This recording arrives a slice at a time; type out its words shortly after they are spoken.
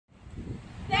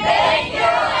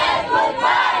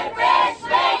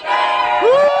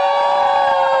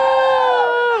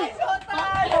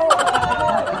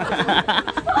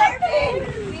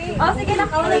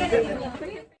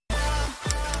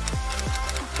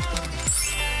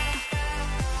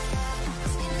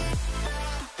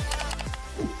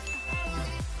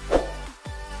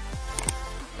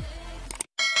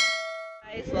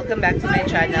welcome back to my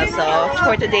channel. So,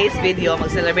 for today's video,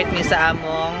 mag-celebrate mi sa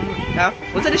among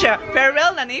unsa di siya?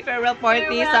 Farewell na ni, farewell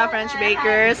party sa French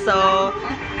Baker. So,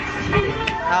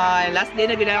 last day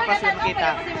na ginawa kasi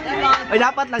makita. Ay,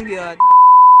 dapat lang yun.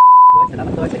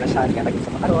 Salamat doon sa kasyan, kaya tayo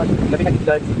sa makaroon. Gabi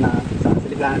nag-girls na sa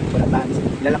Celeb, for advance.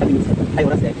 Ilan lang kami ay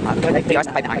oras eh. Like 3 hours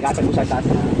na 5 na nag-aasal mo siya sa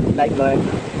live Lord.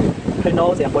 I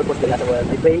know sa purpose kaya sa world.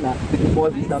 I pray na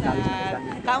before we start namin sa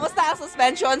kamusta ang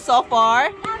suspension so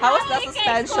far? How was the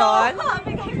suspension?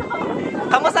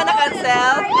 Kamusta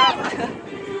na-cancel?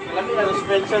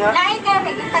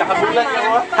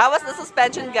 How was the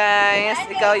suspension, guys?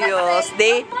 Ikaw, Yus.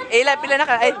 Day, pila na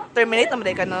ka? Ay, terminate naman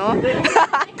day ka, no?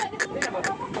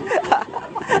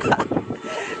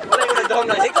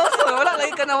 Ikaw, son. Wala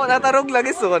lagi ka na. Natarog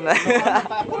lagi, son.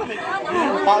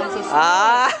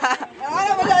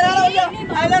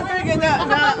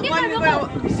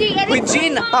 Uy,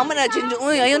 Jean. Tama na, Jean.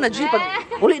 Uy, ayun na, Jean.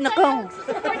 Uli na ka.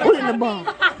 Uli na ba?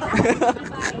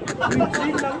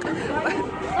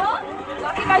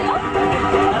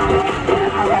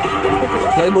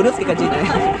 Yung bonus ka, Jean.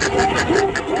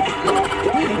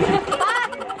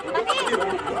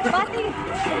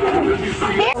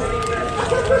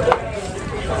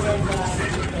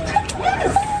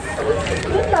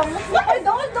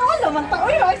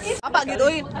 Apa gitu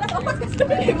oy?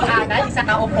 Maaga, isa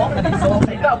ka upo.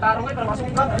 Ikaw, tarong ay para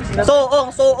masungkat.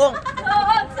 Soong.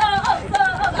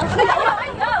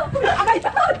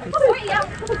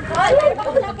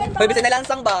 Hoy, bisa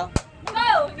nalansang ba?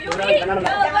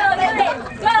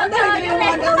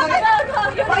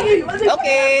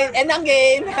 Okay, end ang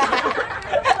game.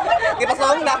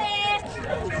 Gipasong na.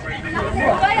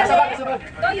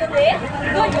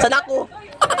 Sana ako.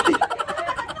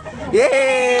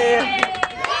 Yeah!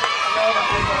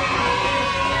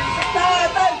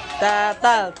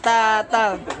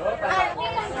 Tatal.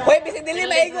 Hoy, bisig dili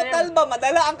maigutal ba?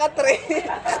 Madala ang katre.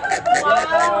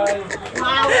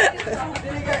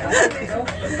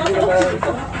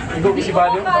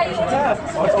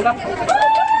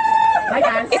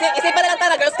 Isipan na lang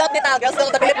tala, Girl Scout nita, Girl Scout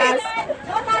of the Philippines.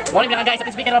 Wala nga guys, sa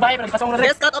speaker na ba? Pero pasong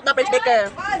Girl Scout of the French Baker.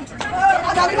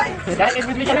 Guys,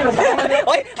 speaker na.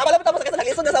 Hoy, abala mo tapos kasi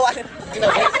naglisod na sa wala.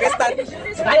 Kristal.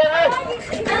 Kaya na.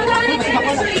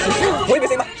 Hoy,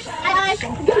 bisig ba?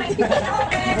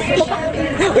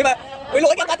 Uy,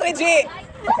 lukay ka katre, G.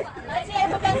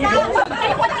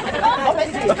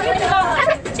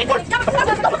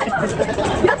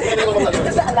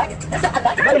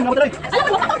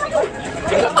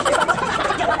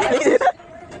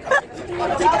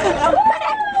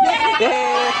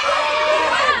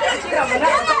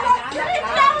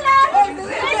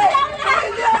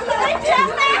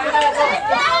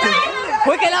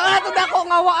 Hoy, kailangan na ito dako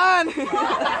ngawaan.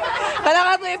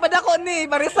 Kailangan ito ipadako ni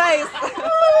Marisize.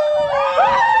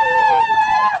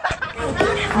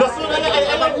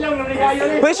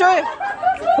 Hoy,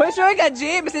 sure ka,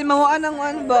 G. Bisin mawaan ng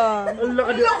one ba?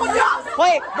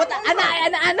 Hoy, buta, ana,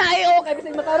 ayo. Kaya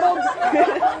bisin makarog.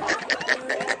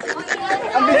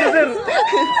 Ang bilis, sir.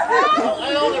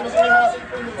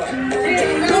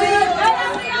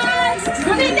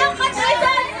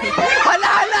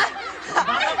 Hala.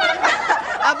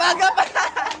 Abaga pa.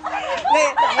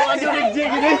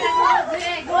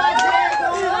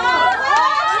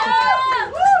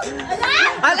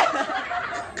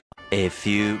 A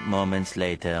few moments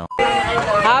later.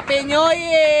 Happy New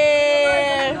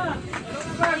Year!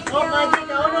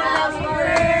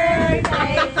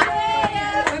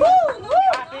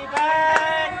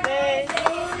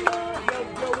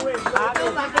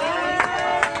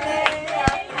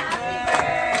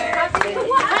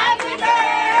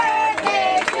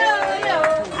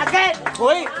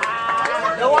 Hoy!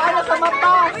 Gawa na sa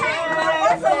mata!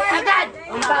 Agad!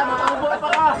 Ang tama, mabuhay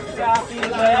pa ka!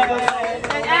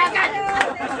 Agad!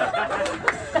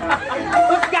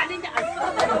 Husga din niya!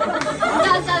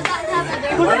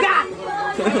 Husga!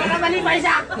 Para malipay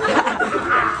siya!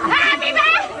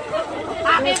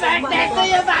 Happy birthday to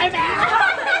you, Barbie!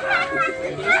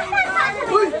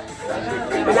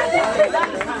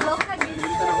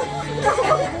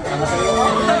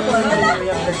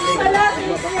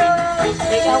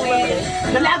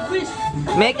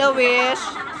 Make a wish.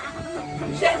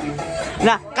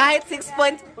 Na, kahit 6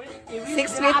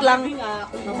 feet lang.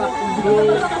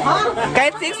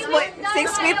 Kahit 6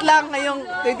 feet lang ngayong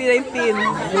 2019.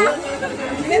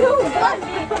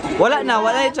 Wala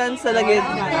yung chance sa lagid.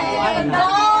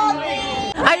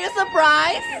 Are you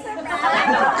surprised?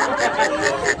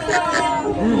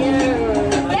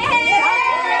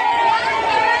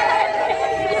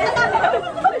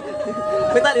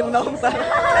 Wait, tali mo na akong sa...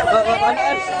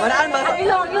 Manaan ba?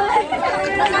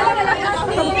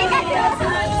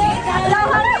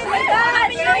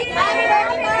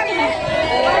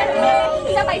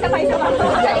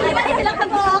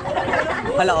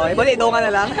 Hala, oy. Bali, idungan na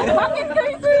lang.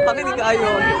 Bakit hindi ka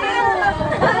ayon?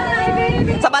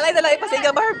 Sa balay na lang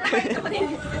ipasiga, Barb.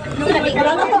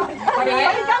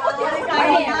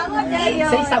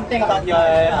 Say something about your...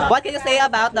 What can you say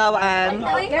about the one?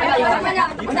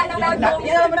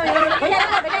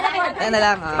 Ayan na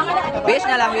lang, Wish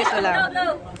na lang, wish na lang.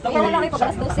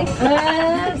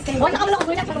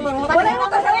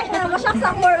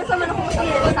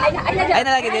 Ay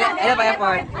na lagi, ay na pa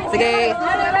effort. Sige.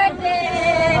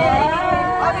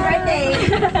 Happy birthday!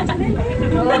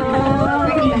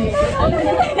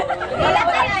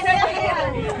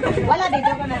 Wala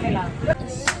dito ko na nila.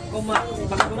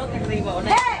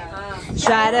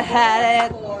 Try to hide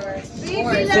it.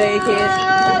 Fake it.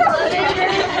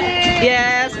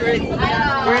 Yes,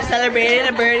 we're celebrating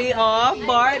the birthday of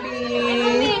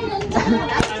Barbie.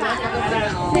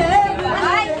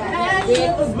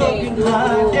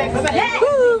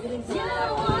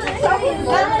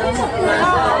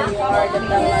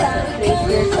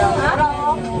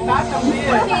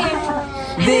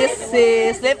 This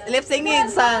is lip singing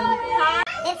song.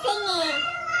 Lip singing.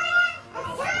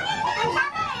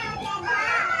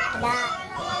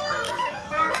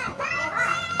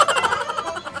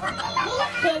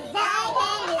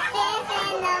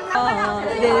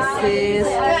 This is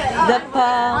the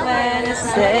part when I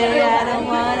say I don't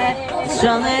want it,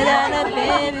 stronger than I've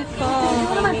been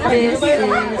before. This is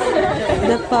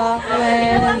the part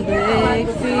when I break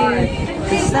free.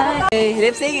 Hey,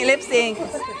 lip sync, lip sync.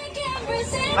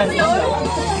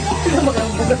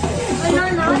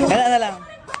 Kaya na lang.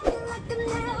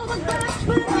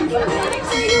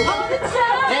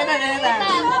 Ayan na, ayan na.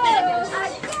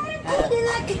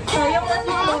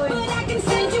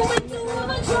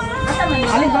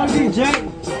 Alin ba ang DJ?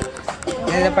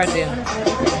 Ayan na part yun.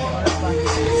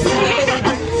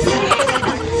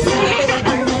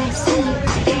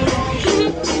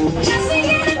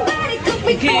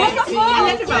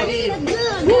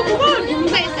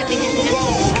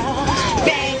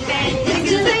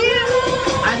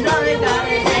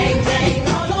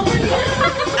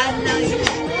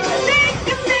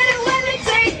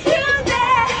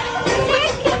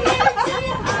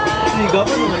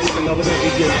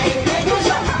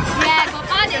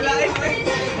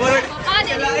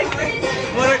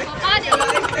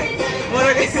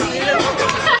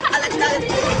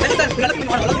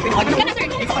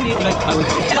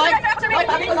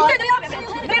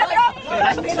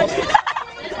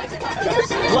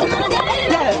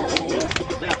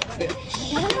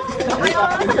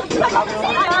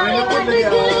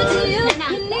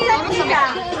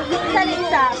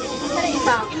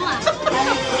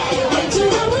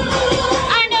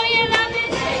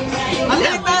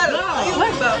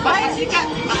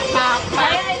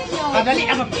 Dali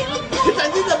ako.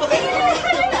 Saan ba kayo?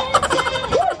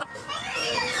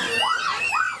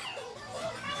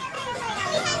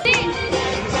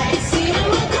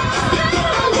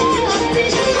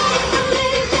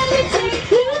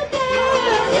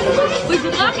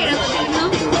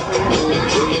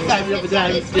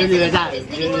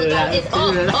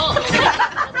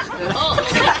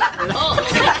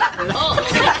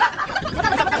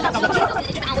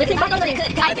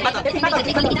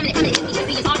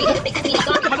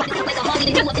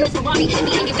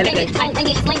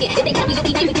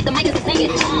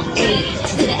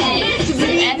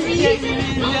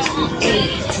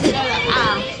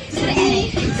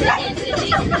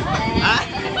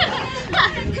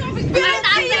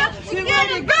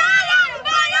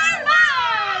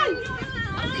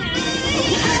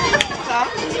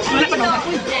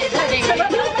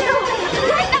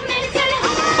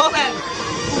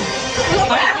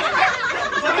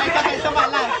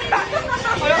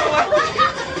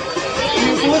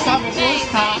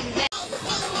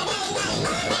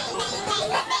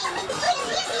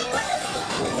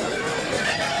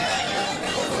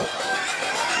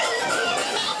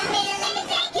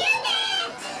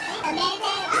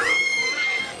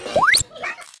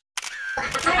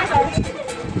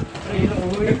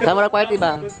 Sama party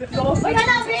ba?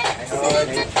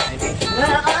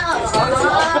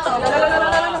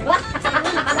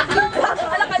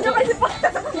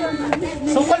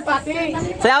 Sukol pati.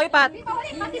 Sayawi pat.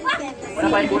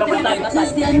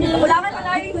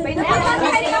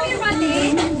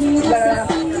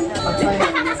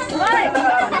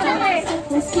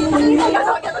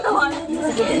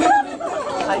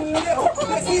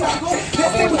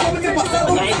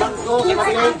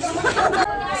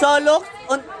 So look,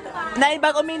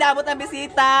 naibag uminabot ng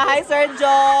bisita. Hi Sir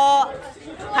Jo.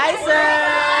 Hi,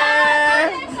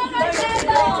 sir!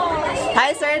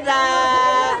 Hi, Sir Da!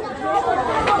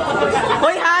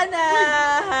 Hoy, Hana!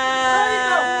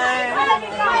 Hi!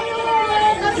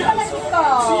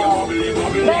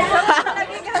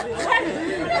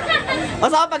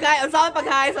 Unsa ka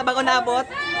paghay sa bagong nabot?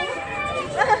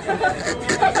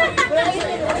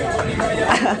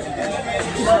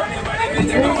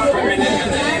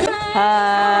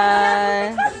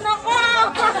 Hi!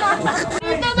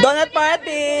 Donut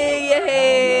party!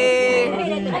 Yay!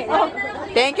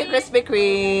 Thank you, Krispy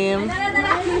Kreme.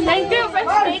 Thank you, Fresh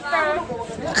Baker.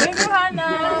 Thank you, Hana.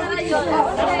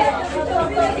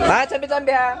 Ah,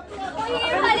 chambi-chambi ha.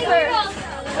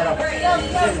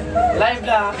 Live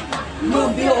na.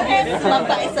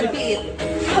 Mabay sa beat.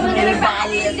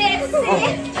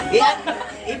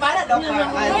 Ipala daw ka.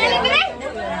 Live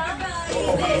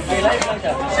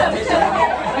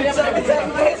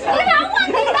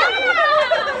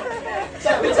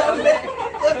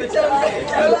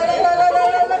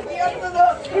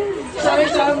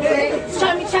lang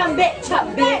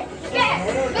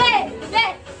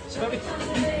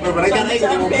siya.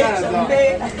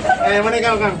 Mana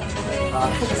ikaw kang?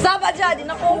 Saba dyan, din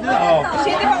ako.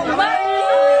 Siyete pa umay.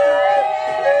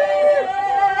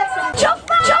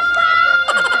 Choppa! Choppa!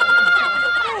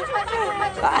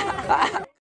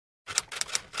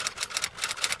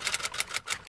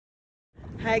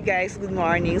 Hi guys, good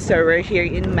morning. So we're here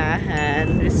in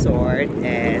Mahan Resort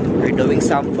and we're doing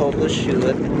some photo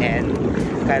shoot and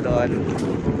karon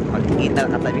mag-eat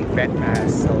na kataming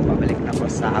breakfast. So pabalik na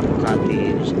ko sa among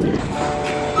cottage.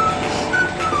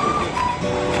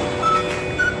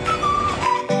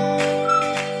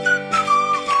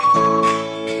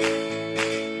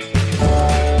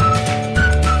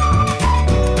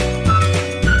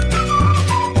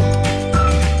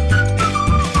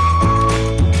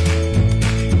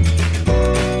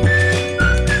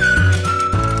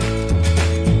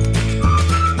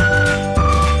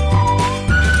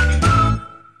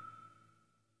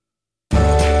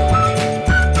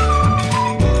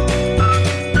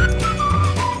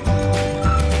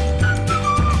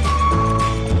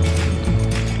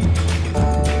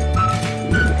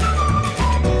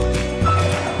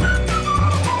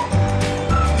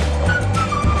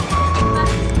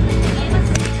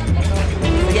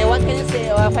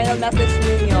 Final message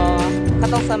ninyo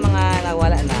katong sa mga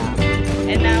nawala na.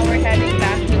 And now we're heading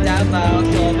back to Davao.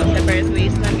 So mag-separate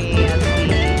ways namin as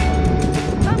we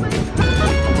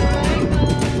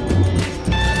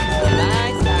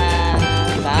bye Sam.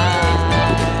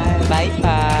 Bye. Bye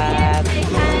Pat.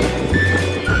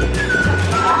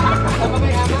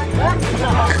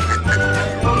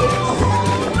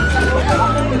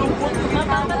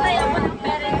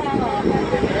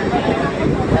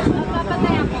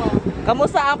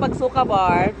 Kamusta ang pagsuka,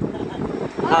 Barb?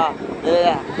 Oh,